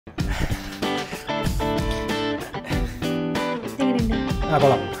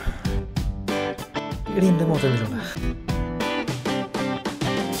കൊള്ളാം. ഇനി എൻ്റെ മൊത്തത്തിലുള്ള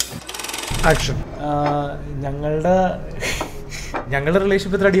ആക്ഷൻ. ഞങ്ങളുടെ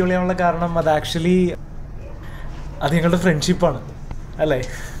റിലേഷൻഷിപ്പ് ഇത്ര അടിപൊളിയാണുള്ള കാരണം അത് ആക്ച്വലി അത് ഞങ്ങളുടെ ഫ്രണ്ട്ഷിപ്പാണ് അല്ലേ.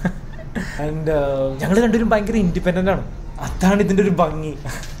 ആൻഡ് ഞങ്ങൾ രണ്ടുപേരും ഭയങ്കര ഇൻഡിപെൻഡൻ്റ് ആണ്. അതാണ് ഇതിൻ്റെ ഒരു ഭംഗി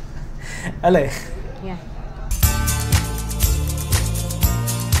അല്ലേ.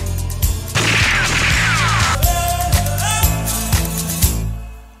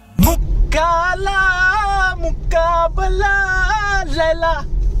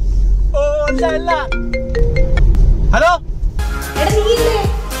 ഹലോ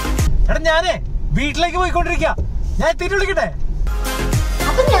എടാ, ഞാനേ വീട്ടിലേക്ക് പോയിക്കൊണ്ടിരിക്ക. ഞാൻ എത്തിയിട്ട് വിളിക്കട്ടെ.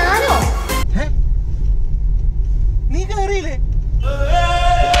 നീ കേറിയില്ലേ?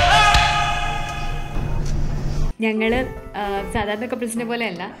 ഞങ്ങള് സാധാരണ കപ്പിൾസിനെ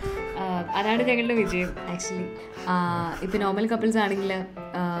പോലെയല്ല. അതാണ് ഞങ്ങളുടെ വിജയം ആക്ച്വലി. ഇപ്പം നോർമൽ കപ്പിൾസ് ആണെങ്കിൽ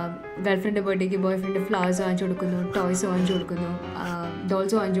ഗേൾഫ്രണ്ട് ബർത്ത്ഡേക്ക് ബോയ് ഫ്രണ്ട് ഫ്ലവേഴ്സ് വാങ്ങിച്ചു കൊടുക്കുന്നു, ടോയ്സ് വാങ്ങിച്ചു കൊടുക്കുന്നു,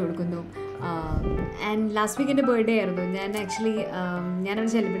 ഡോൾസ് വാങ്ങിച്ചു കൊടുക്കുന്നു. ആൻഡ് ലാസ്റ്റ് വീക്ക് എൻ്റെ ബർത്ത്ഡേ ആയിരുന്നു. ഞാൻ ആക്ച്വലി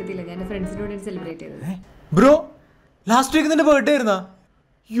ഞാനവിടെ സെലിബ്രേറ്റ് ചെയ്തില്ല. ഞാൻ ഫ്രണ്ട്സിൻ്റെ കൂടെ സെലിബ്രേറ്റ് ചെയ്തത്. ബ്രോ, ലാസ്റ്റ് വീക്ക് നിന്റെ ബർത്ത്ഡേ ആയിരുന്നാ?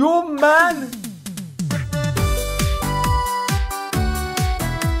 യോ മാൻ.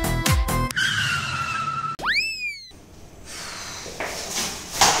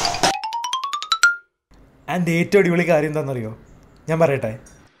 ആൻഡ് ഏറ്റവും അടിപൊളി കാര്യം എന്താണെന്നറിയോ? ഞാൻ പറയട്ടെ,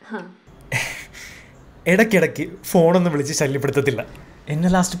 ഇടയ്ക്കിടയ്ക്ക് ഫോണൊന്നും വിളിച്ച് ശല്യപ്പെടുത്തത്തില്ല. എന്നെ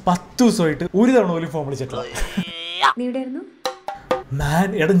ലാസ്റ്റ് 10 ദിവസമായിട്ട് ഒരു തവണ പോലും ഫോൺ വിളിച്ചിട്ടില്ല. മാൻ,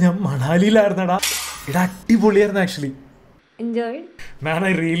 എടാ ഞാൻ മണാലിയിലായിരുന്നടാ. എടാ അടിപൊളിയായിരുന്നു actually. Man,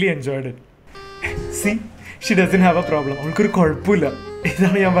 I really enjoyed it. C, Xi doesn't have A problem. അവൾക്കൊരു കുഴപ്പമില്ല.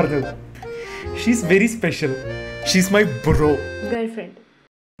 ഇതാണ് ഞാൻ പറഞ്ഞത്. She is very special. She is my bro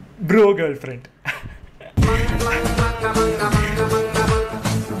girlfriend.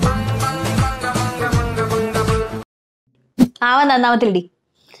 ആവാൻ നന്നാവത്തില്ലടി.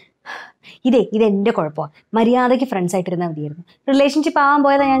 ഇതെന്റെ കുഴപ്പമാണ്. മര്യാദയ്ക്ക് ഫ്രണ്ട്സ് ആയിട്ടിരുന്നാൽ മതിയായിരുന്നു. റിലേഷൻഷിപ്പ് ആവാൻ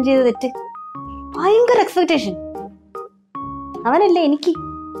പോയതാ ഞാൻ ചെയ്ത തെറ്റ്. ഭയങ്കര എക്സ്പെക്ടേഷൻ. അവനല്ലേ എനിക്ക്.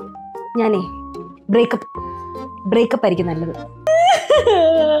 ഞാനേ ബ്രേക്കപ്പ് ആയിരിക്കും നല്ലത്.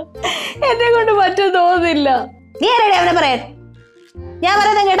 എന്നെ കൊണ്ട് പറ്റും തോന്നുന്നില്ല. നീ ആരാടി അവനെ പറയാൻ? ഞാൻ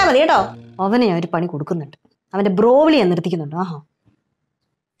പറയുന്നത് കേട്ടാ മതി കേട്ടോ. അവനെ ഞാൻ ഒരു പണി കൊടുക്കുന്നുണ്ട്. അവന്റെ ബ്രോവിളി ഞാൻ നിർത്തിക്കുന്നുണ്ട്. ആഹാ,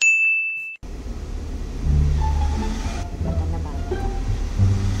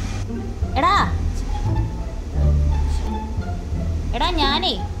 എടാ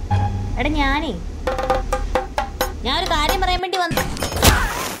ഞാനേ ഞാനൊരു കാര്യം പറയാൻ വേണ്ടി വന്നു.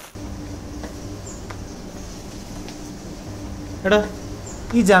 എടാ,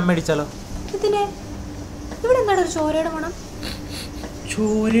 ഈ ജാം മേടിച്ചാലോ? ഇതിനെ ഇവിടെ എന്താണ് ഒരു ചോരയുടെ മണം?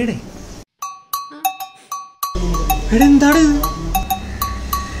 ചോരയുടെ? എടാ എന്താണ്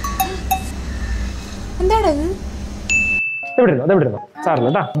ഇത്?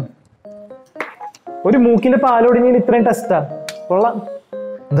 സാറില്ല. ഒരു മൂക്കിന്റെ പാലോടിഞ്ഞ ഇത്രയും ടെസ്റ്റാ. കൊള്ളാം.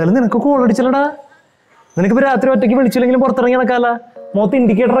 എന്തായാലും നിനക്ക് കോൾ അടിച്ചല്ലടാ. നിനക്കിപ്പോ രാത്രി ഒറ്റയ്ക്ക് വിളിച്ചില്ലെങ്കിലും പുറത്തിറങ്ങി നടക്കാല്ല. മൊത്തം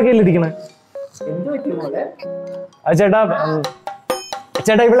ഇൻഡിക്കേറ്റർ ഒക്കെ അല്ലേ ഇരിക്കണേ?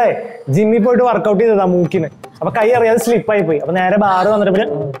 ചേട്ടാ ഇവിടെ ജിമ്മിൽ പോയിട്ട് വർക്കൗട്ട് ചെയ്തതാ മൂക്കിന്. അപ്പൊ കൈ അറിയാതെ സ്ലിപ്പായി പോയി. അപ്പൊ നേരെ ബാറ് വന്നിട്ട്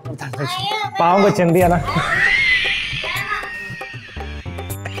പാവം കൊച്ചെന്ത് ചെയ്യാനാ.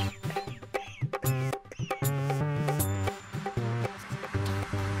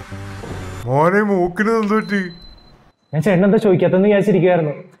 മോനെ മൂക്കിന് എന്തുപറ്റി? ഞാൻ ചേട്ടൻ എന്താ ചോദിക്കാത്തെന്ന്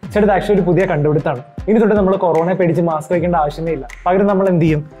വിചാരിച്ചിരിക്കുവായിരുന്നു. ചേട്ടൻ ആക്ച്വലി ഒരു പുതിയ കണ്ടുപിടുത്താണ്. ഇനി തൊട്ട് നമ്മൾ കൊറോണയെ പേടിച്ച് മാസ്ക് വയ്ക്കേണ്ട ആവശ്യമേ ഇല്ല. പകരം നമ്മൾ എന്ത്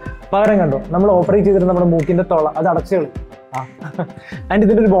ചെയ്യും? പകരം കണ്ടോ, നമ്മൾ ഓപ്പറേറ്റ് ചെയ്തിട്ട് നമ്മുടെ മൂക്കിന്റെ തൊള അത് അടച്ചുകളി. ആൻഡ്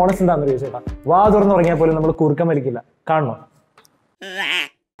ഇതിന്റെ ഒരു ബോണസ് എന്താണെന്ന് ചോദിച്ചേട്ടാ, വാ തുറന്ന് ഉറങ്ങിയാൽ പോലും നമ്മൾ കുറുക്കം വലിക്കില്ല. കാണണോ?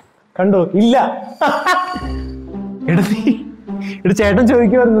 കണ്ടോ? ഇല്ല. എടാ ചേട്ടൻ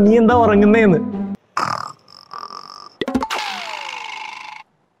ചോദിക്കുമായിരുന്നു നീ എന്താ ഉറങ്ങുന്നേന്ന്.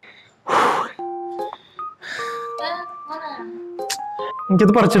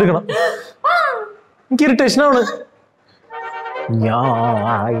 എനിക്കത് പറിച്ചെടുക്കണം. എനിക്ക് ഇറിറ്റേഷനാണ്.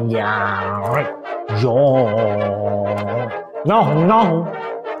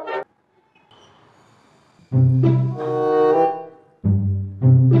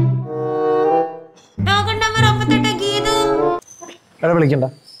 എടാ വിളിക്കണ്ട.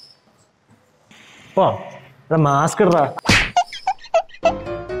 മാസ്ക് ഇടാ.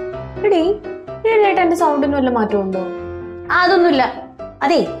 എന്റെ സൗണ്ടിന് വല്ല മാറ്റമുണ്ടോ? അതൊന്നുമില്ല.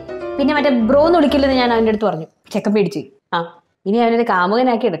 അതെ, പിന്നെ മറ്റേ ബ്രോന്ന് വിളിക്കില്ലെന്ന് ഞാൻ അവൻ്റെ അടുത്ത് പറഞ്ഞു. ചെക്കപ്പ് പേടിച്ച്. ഇനി അവനൊരു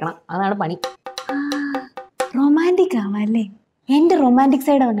കാമുകനാക്കി എടുക്കണം. അതാണ് പണി. റൊമാൻറ്റിക് ആവാല്ലേ? എന്റെ റൊമാൻറ്റിക്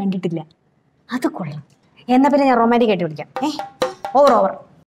സൈഡ് അവൻ കണ്ടിട്ടില്ല. അത് കൊള്ളാം. എന്നാ പിന്നെ ഞാൻ റൊമാൻറ്റിക് ആയിട്ട് വിളിക്കാം. ഓവർ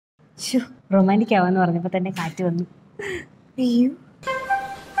റൊമാൻറ്റിക് ആവാന്ന് പറഞ്ഞപ്പോ തന്നെ കാറ്റ് വന്നു. അയ്യോ.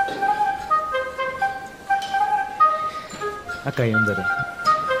 ആ കൈയും തരും.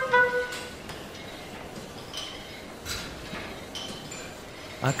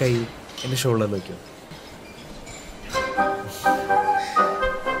 ആ കൈ എൻ്റെ ഷോൾഡറിൽ വയ്ക്കും.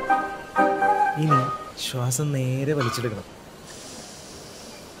 ഇനി ശ്വാസം നേരെ വലിച്ചെടുക്കണം.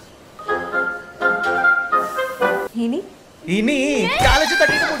 ഇനി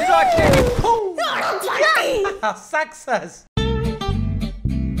സക്സസ്.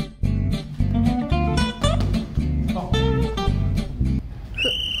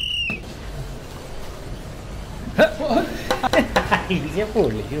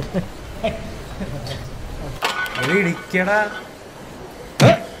 ഇടിക്കടാ.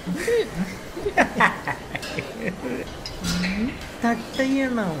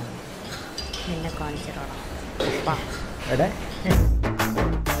 തട്ടയ്യണോ നിന്നെ കാണിച്ചിട്ടോ എടേ.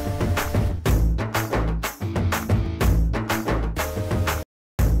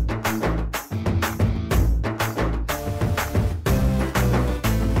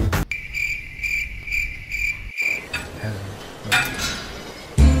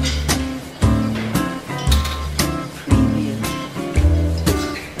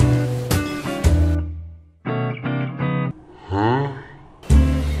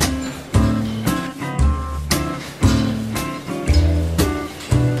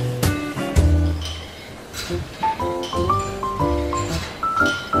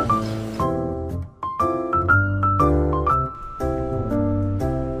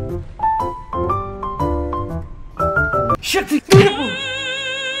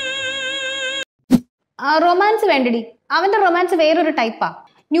 റൊമാൻസ് വേണ്ടടി. അവന്റെ റൊമാൻസ് വേറൊരു ടൈപ്പാ.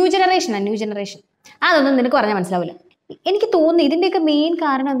 New generation. അതൊന്നും നിനക്ക് പറഞ്ഞാൽ മനസ്സിലാവില്ല. എനിക്ക് തോന്നുന്നു ഇതിന്റെയൊക്കെ മെയിൻ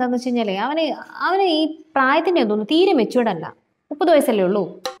കാരണം എന്താന്ന് വെച്ച് കഴിഞ്ഞാല് അവന് ഈ പ്രായത്തിന്റെ തോന്നുന്നു തീരെ മെച്ചൂർഡ് അല്ല. 30 വയസ്സല്ലേ ഉള്ളൂ.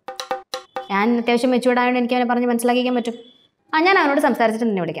 ഞാൻ അത്യാവശ്യം മെച്ചൂർഡ് ആയതുകൊണ്ട് എനിക്ക് അവനെ പറഞ്ഞ് മനസ്സിലാക്കിക്കാൻ പറ്റും. ഞാൻ അവനോട് സംസാരിച്ചിട്ട്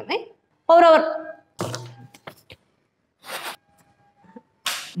നിന്നെ വിളിക്കാം. Over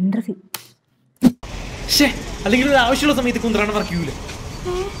interview. അല്ലെങ്കിൽ ഒരു ആവശ്യമുള്ള സമയത്ത് കുന്ത്രാണ് വർക്ക് ചെയ്യൂല.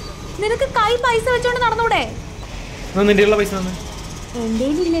 നിനക്ക് കൈ പൈസ വെച്ചോണ്ട് നടന്നൂടെ? നിന്റെ ഉള്ള പൈസ തന്നെ എന്റെ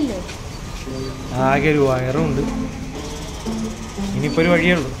ഇല്ലല്ലോ. ആകെ ഒരു വയറും ഉണ്ട്. ഇനിയിപ്പോ ഒരു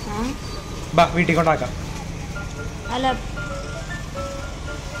വഴിയേ ഉള്ളൂ. ബാ വീട്ടിൽ കൊണ്ടാക്കാം. അല്ല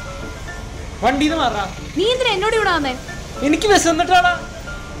വണ്ടിന്ന് മാറാ. നീ എന്തിനാ എന്നോട് ഇവിടെ വന്നേ? എനിക്ക് വിശന്നിട്ടാടാ.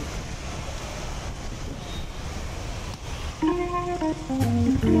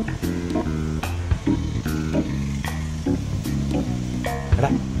 എടാ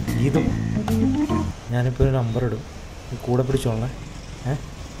ഇതും ഞാനിപ്പോൾ ഒരു നമ്പർ ഇടും, കൂടെ പിടിച്ചോളേ.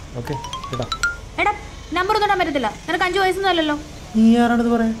 ഓക്കെ കേട്ടോ. എടാ നമ്പർ ഒന്നും ഇടാൻ പറ്റത്തില്ല. നിനക്ക് 5 വയസ്സൊന്നും അല്ലല്ലോ. നീ ആരാണത്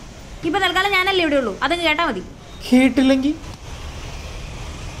പറയാൻ? ഇപ്പൊ തൽക്കാലം ഞാനല്ലേ ഇവിടെ ഉള്ളൂ. അതങ്ങ് കേട്ടാ മതി. കേട്ടില്ലെങ്കിൽ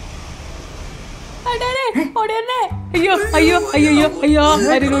അയ്യോ അയ്യോ അയ്യോ അയ്യോ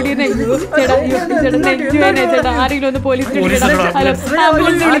ആരെങ്കിലും ഒന്ന് പോലീസ്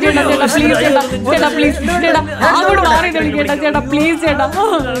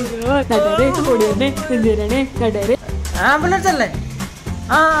ആംബുലൻസ് അല്ലേ?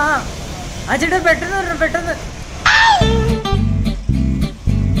 ആ ചേട്ടാ പെട്ടെന്ന് വരണം, പെട്ടെന്ന്.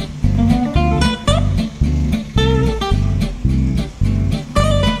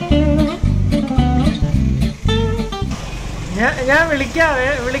 ഞാൻ വിളിക്കാം.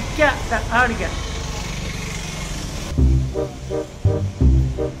 വിളിക്കാം.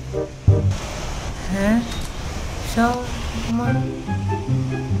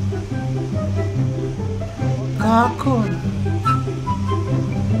 കാക്കോ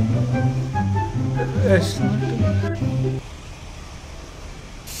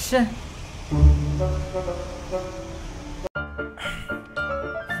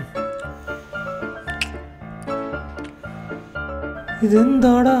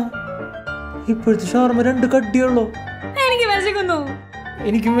ഇതെന്താടാ ഇപ്പോഴത്തെ ഷവർമ 2 കട്ടിയുള്ളൂ. എനിക്ക് വിശക്കുന്നു.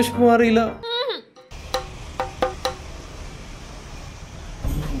 എനിക്കും വിശപ്പ് മാറിയില്ല.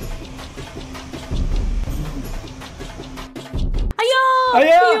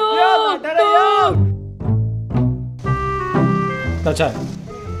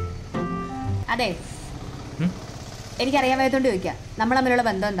 അതെ എനിക്കറിയാൻ വയ്യാത്തോണ്ട് ചോദിക്കാം, നമ്മൾ തമ്മിലുള്ള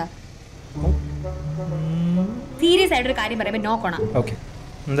ബന്ധം എന്താ? സീരിയസ് ആയിട്ടൊരു കാര്യം പറയുമ്പോ നോക്കണ.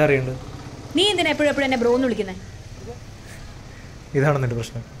 എന്താ അറിയണ്ടത്? നീ എന്തിനാ എപ്പോഴും എന്നെ ബ്രോന്ന് വിളിക്കുന്നത്? ഇതാണ് നിന്റെ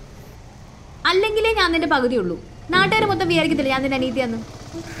പ്രശ്നം. അല്ലെങ്കിലേ ഞാൻ നിന്റെ പകുതി ഉള്ളൂ. നാട്ടുകാർ മൊത്തം വിചാരിക്കത്തില്ല ഞാൻ നിന്റെ അനീതിയാന്ന്.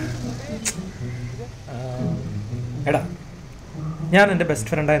 എടാ ഞാൻ എൻ്റെ ബെസ്റ്റ്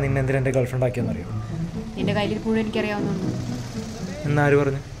ഫ്രണ്ടായ നിന്നെ എന്തിനാ എൻ്റെ ഗേൾ ഫ്രണ്ട് ആക്കിയെന്നറിയോ? നിന്റെ കയ്യിൽ ഇപ്പോഴും എനിക്കറിയാവുന്നുണ്ട്. എന്നാര്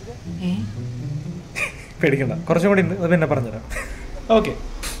പറഞ്ഞു? പേടിക്കണ്ട, കുറച്ചും കൂടി ഉണ്ട്, അത് പിന്നെ പറഞ്ഞുതരാം. ഓക്കെ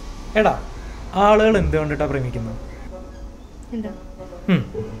എടാ, ആളുകൾ എന്തുകൊണ്ടിട്ടാ പ്രേമിക്കുന്നത്?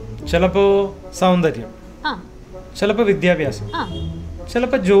 ചിലപ്പോ സൗന്ദര്യം, ചിലപ്പോൾ വിദ്യാഭ്യാസം, ആ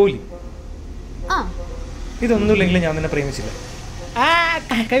ചിലപ്പോൾ ജോലി. ആ ഇതൊന്നുമില്ലെങ്കിൽ ഞാൻ നിന്നെ പ്രേമിച്ചില്ല.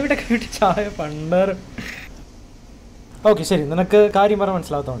 കൈവിട്ട ചായ പണ്ടാറ്. ഓക്കെ ശരി, നിനക്ക് കാര്യം പറഞ്ഞാൽ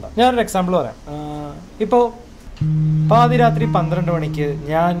മനസ്സിലാകത്തോണ്ട. ഞാനൊരു എക്സാമ്പിൾ പറയാം. ഇപ്പോൾ പാതിരാത്രി 12 മണിക്ക്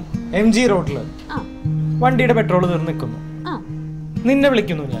ഞാൻ MG റോഡിൽ വണ്ടിയുടെ പെട്രോൾ തീർന്ന് നിൽക്കുന്നു. നിന്നെ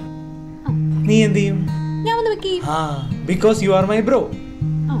വിളിക്കുന്നു ഞാൻ. നീ എന്ത് ചെയ്യും? Because you are my bro,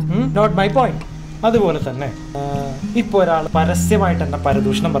 not my point. അതുപോലെ തന്നെ ഇപ്പൊ ഒരാൾ പരസ്യമായിട്ട് എന്നെ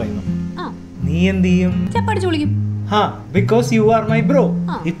പരദൂഷണം പറയുന്നു. നീ എന്ത് ചെയ്യും? Because you are my bro.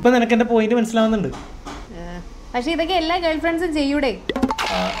 ഇപ്പൊ നിനക്ക് എന്റെ പോയിന്റ് മനസ്സിലാവുന്നുണ്ട്. പക്ഷെ ഇതൊക്കെ എല്ലാ ഗേൾ ഫ്രണ്ട്സും ചെയ്യൂടെ.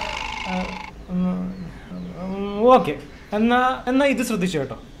 ഓക്കെ, എന്നാ ഇത് ശ്രദ്ധിച്ചു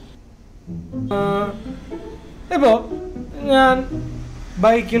കേട്ടോ. ഇപ്പോ ഞാൻ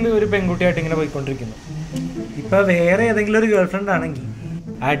ബൈക്കിൽ ഒരു പെൺകുട്ടിയായിട്ട് ഇങ്ങനെ പോയിക്കൊണ്ടിരിക്കുന്നു. ഇപ്പൊ വേറെ ഏതെങ്കിലും ഒരു ഗേൾ ഫ്രണ്ട് ആണെങ്കിൽ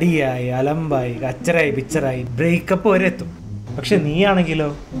അടിയായി, അലമ്പായി, കച്ചറായി, പിച്ചറായി, ബ്രേക്കപ്പ് വരെ എത്തും. പക്ഷെ നീ ആണെങ്കിലോ?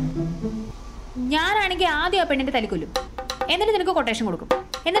 ഞാനാണെങ്കിൽ ആദ്യം ആ പെണ്ണിന്റെ തലിക്കൊല്ലും, എന്നിട്ട് നിനക്ക് കൊട്ടേഷൻ കൊടുക്കും.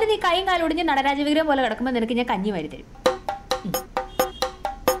 എന്നിട്ട് നീ കൈയും കാലും ഒടിഞ്ഞ് നടരാജ വിഗ്രഹം പോലെ കിടക്കുമ്പോൾ നിനക്ക് ഞാൻ കഞ്ഞി വാരി തരും.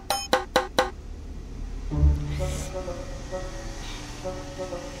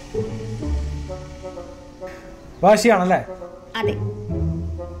 വാശിയാണല്ലേ? അതെ.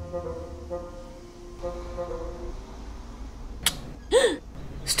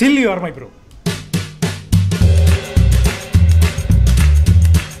 Still you are my bro.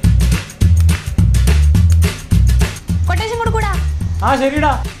 Quotation കൊടുക്കൂടാ?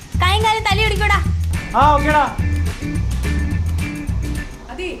 ശരിടാ. കൈയും കാലും തലി ഒടിക്കൂടാ? ഓക്കേടാ.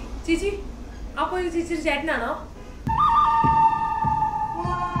 അതെ ചേച്ചി, അപ്പൊ ഇത് ചേച്ചിയുടെ ചേട്ടനാണോ?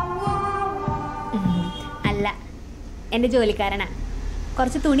 അല്ല, എന്റെ ജോലിക്കാരനാ.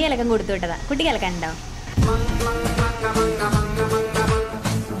 കുറച്ച് തുണി അലക്കാൻ കൊടുത്തു വിട്ടതാ. കുട്ടിക്ക് അലക്കാനുണ്ടോ?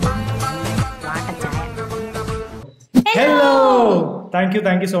 Hello, thank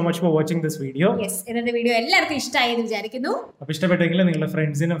you so much for watching this video. ഇന്നത്തെ വീഡിയോ എല്ലാവർക്കും ഇഷ്ടമായി എന്ന് വിചാരിക്കുന്നു. അപ്പോൾ ഇഷ്ടപ്പെട്ടെങ്കിൽ നിങ്ങളുടെ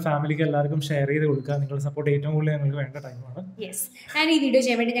ഫ്രണ്ട്സിനും ഫാമിലിക്കും എല്ലാവർക്കും ഷെയർ ചെയ്ത് കൊടുക്കുക. നിങ്ങളുടെ സപ്പോർട്ട് ഏറ്റവും കൂടുതൽ ഞങ്ങൾക്ക് വേണ്ട ടൈമാണ്. ഈ വീഡിയോ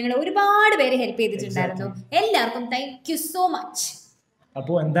ചെയ്യാൻ വേണ്ടി ഞങ്ങൾ ഒരുപാട് പേര് ഹെൽപ്പ് ചെയ്തിട്ടുണ്ടായിരുന്നു. എല്ലാവർക്കും താങ്ക് യു സോ മച്ച്.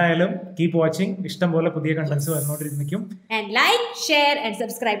 അപ്പോൾ എന്തായാലും കീപ് വാച്ചിങ്. ഇഷ്ടം പോലെ പുതിയ കണ്ടന്റ്സ് വന്നുകൊണ്ടിരിക്കും. And like, share and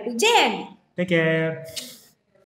subscribe to JN. Take care.